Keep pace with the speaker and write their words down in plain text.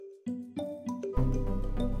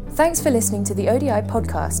Thanks for listening to the ODI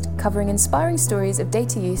podcast, covering inspiring stories of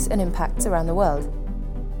data use and impacts around the world.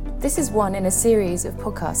 This is one in a series of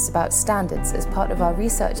podcasts about standards as part of our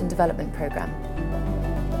research and development programme.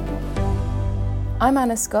 I'm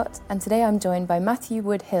Anna Scott, and today I'm joined by Matthew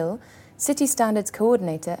Wood-Hill, City Standards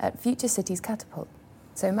Coordinator at Future Cities Catapult.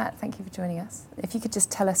 So Matt, thank you for joining us. If you could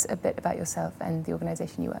just tell us a bit about yourself and the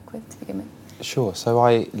organisation you work with to begin with. Sure. So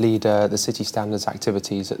I lead the City Standards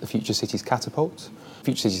activities at the Future Cities Catapult.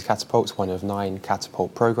 Future Cities Catapult is one of 9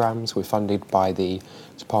 Catapult programmes. We're funded by the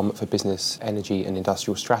Department for Business, Energy and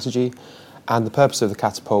Industrial Strategy. And the purpose of the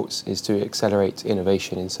Catapults is to accelerate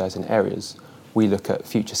innovation in certain areas. We look at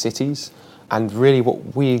future cities, and really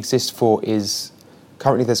what we exist for is,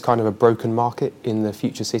 currently there's kind of a broken market in the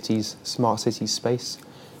future cities, smart cities space.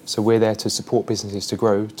 So we're there to support businesses to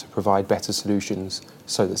grow, to provide better solutions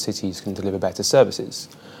so that cities can deliver better services.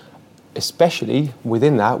 Especially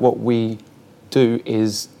within that, what we do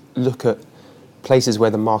is look at places where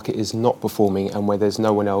the market is not performing and where there's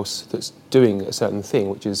no one else that's doing a certain thing,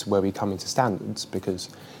 which is where we come into standards, because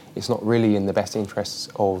it's not really in the best interests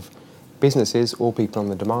of businesses or people on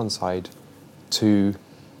the demand side to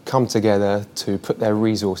come together to put their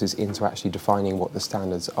resources into actually defining what the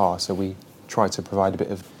standards are. So we try to provide a bit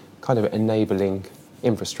of kind of enabling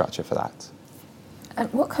infrastructure for that.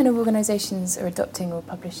 And what kind of organisations are adopting or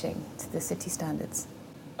publishing to the city standards?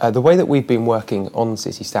 The way that we've been working on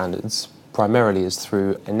city standards primarily is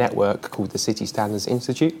through a network called the City Standards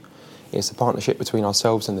Institute. It's a partnership between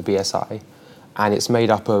ourselves and the BSI, and it's made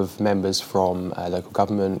up of members from local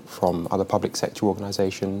government, from other public sector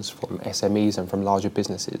organisations, from SMEs and from larger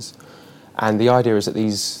businesses. And the idea is that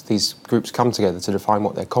these groups come together to define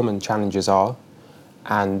what their common challenges are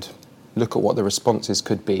and look at what the responses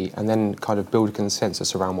could be, and then kind of build a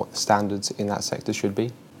consensus around what the standards in that sector should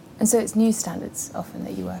be. And so it's new standards often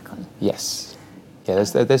that you work on? Yes. Yeah,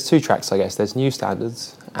 there's 2 tracks, I guess. There's new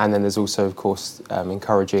standards, and then there's also, of course,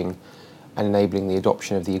 encouraging and enabling the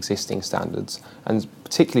adoption of the existing standards. And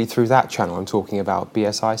particularly through that channel, I'm talking about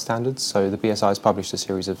BSI standards. So the BSI has published a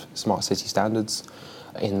series of smart city standards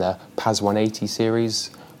in the PAS 180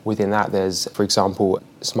 series. Within that, there's, for example,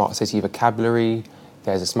 smart city vocabulary.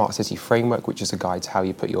 There's a smart city framework, which is a guide to how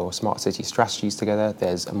you put your smart city strategies together.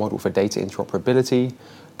 There's a model for data interoperability,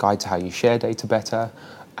 guide to how you share data better.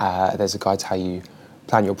 There's a guide to how you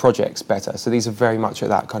plan your projects better. So these are very much at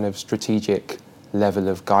that kind of strategic level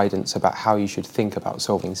of guidance about how you should think about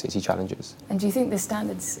solving city challenges. And do you think the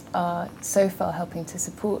standards are so far helping to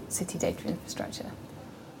support city data infrastructure?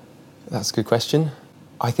 That's a good question.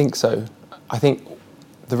 I think so. I think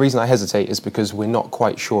the reason I hesitate is because we're not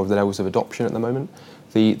quite sure of the levels of adoption at the moment.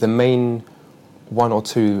 The main 1 or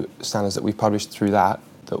 2 standards that we've published through that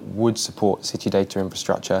would support city data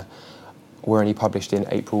infrastructure were only published in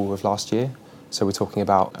April of last year. So we're talking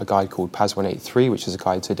about a guide called PAS 183, which is a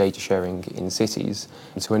guide to data sharing in cities,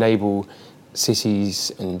 to enable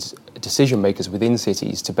cities and decision makers within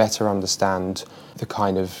cities to better understand the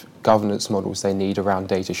kind of governance models they need around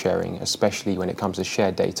data sharing, especially when it comes to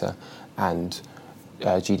shared data and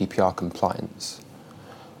GDPR compliance.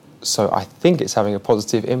 So I think it's having a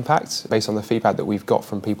positive impact based on the feedback that we've got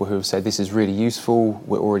from people who have said this is really useful,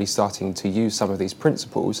 we're already starting to use some of these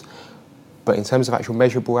principles. But in terms of actual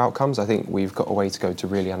measurable outcomes, I think we've got a way to go to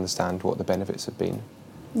really understand what the benefits have been.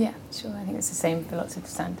 Yeah, sure. I think it's the same for lots of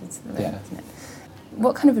standards at the moment, isn't it?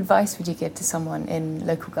 What kind of advice would you give to someone in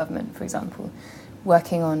local government, for example,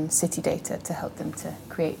 working on city data to help them to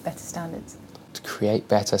create better standards? To create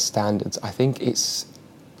better standards, I think it's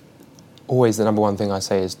always the number one thing I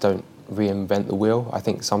say is don't reinvent the wheel. I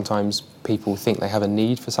think sometimes people think they have a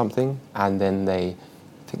need for something and then they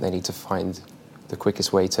think they need to find the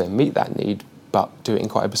quickest way to meet that need, but do it in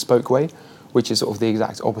quite a bespoke way, which is sort of the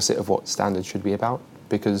exact opposite of what standards should be about,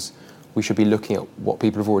 because we should be looking at what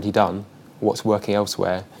people have already done, what's working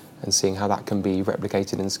elsewhere, and seeing how that can be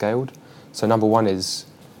replicated and scaled. So number 1 is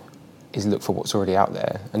look for what's already out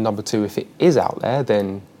there. And number 2, if it is out there,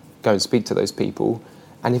 then go and speak to those people.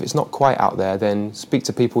 And if it's not quite out there, then speak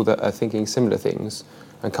to people that are thinking similar things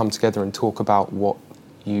and come together and talk about what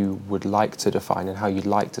you would like to define and how you'd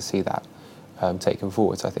like to see that taken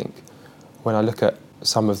forward, I think. When I look at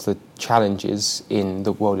some of the challenges in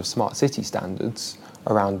the world of smart city standards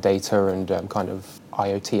around data and kind of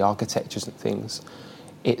IoT architectures and things,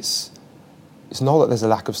 it's not that there's a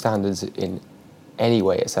lack of standards in any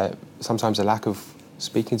way. It's sometimes a lack of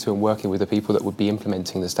speaking to and working with the people that would be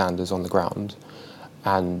implementing the standards on the ground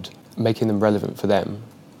and making them relevant for them,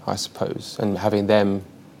 I suppose, and having them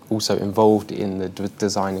also involved in the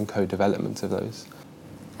design and co-development of those.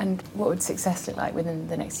 And what would success look like within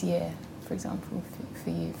the next year, for for example, for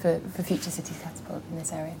you, for Future Cities Catapult in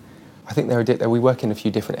this area? I think we work in a few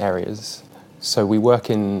different areas. So we work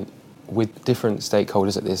with different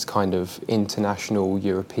stakeholders at this kind of international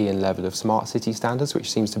European level of smart city standards, which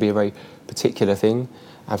seems to be a very particular thing.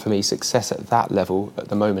 And for me, success at that level at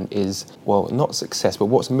the moment is, well, not success, but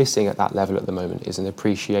what's missing at that level at the moment is an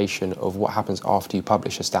appreciation of what happens after you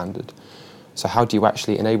publish a standard. So how do you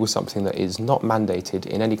actually enable something that is not mandated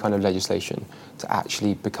in any kind of legislation to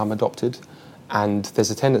actually become adopted? And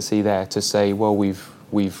there's a tendency there to say, well,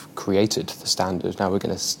 we've created the standard, now we're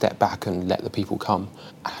going to step back and let the people come.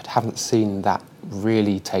 I haven't seen that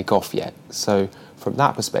really take off yet. So from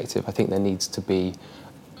that perspective, I think there needs to be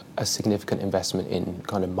a significant investment in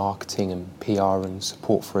kind of marketing and PR and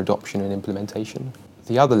support for adoption and implementation.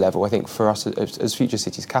 The other level, I think for us as Future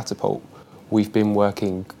Cities Catapult, we've been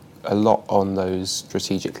working a lot on those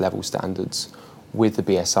strategic level standards with the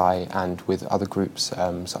BSI and with other groups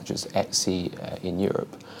such as ETSI in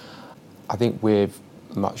Europe. I think we're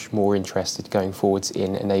much more interested going forwards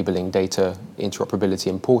in enabling data interoperability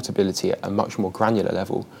and portability at a much more granular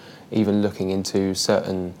level, even looking into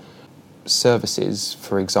certain services.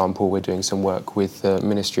 For example, we're doing some work with the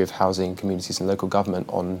Ministry of Housing, Communities and Local Government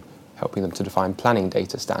on helping them to define planning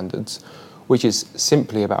data standards, which is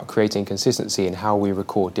simply about creating consistency in how we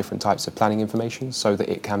record different types of planning information so that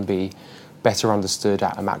it can be better understood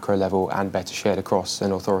at a macro level and better shared across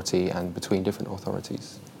an authority and between different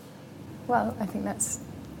authorities. Well, I think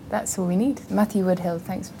that's all we need. Matthew Woodhill,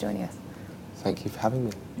 thanks for joining us. Thank you for having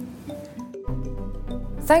me.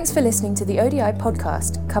 Thanks for listening to the ODI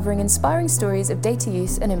podcast, covering inspiring stories of data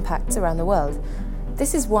use and impacts around the world.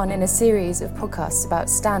 This is one in a series of podcasts about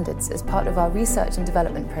standards as part of our research and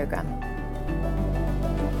development programme.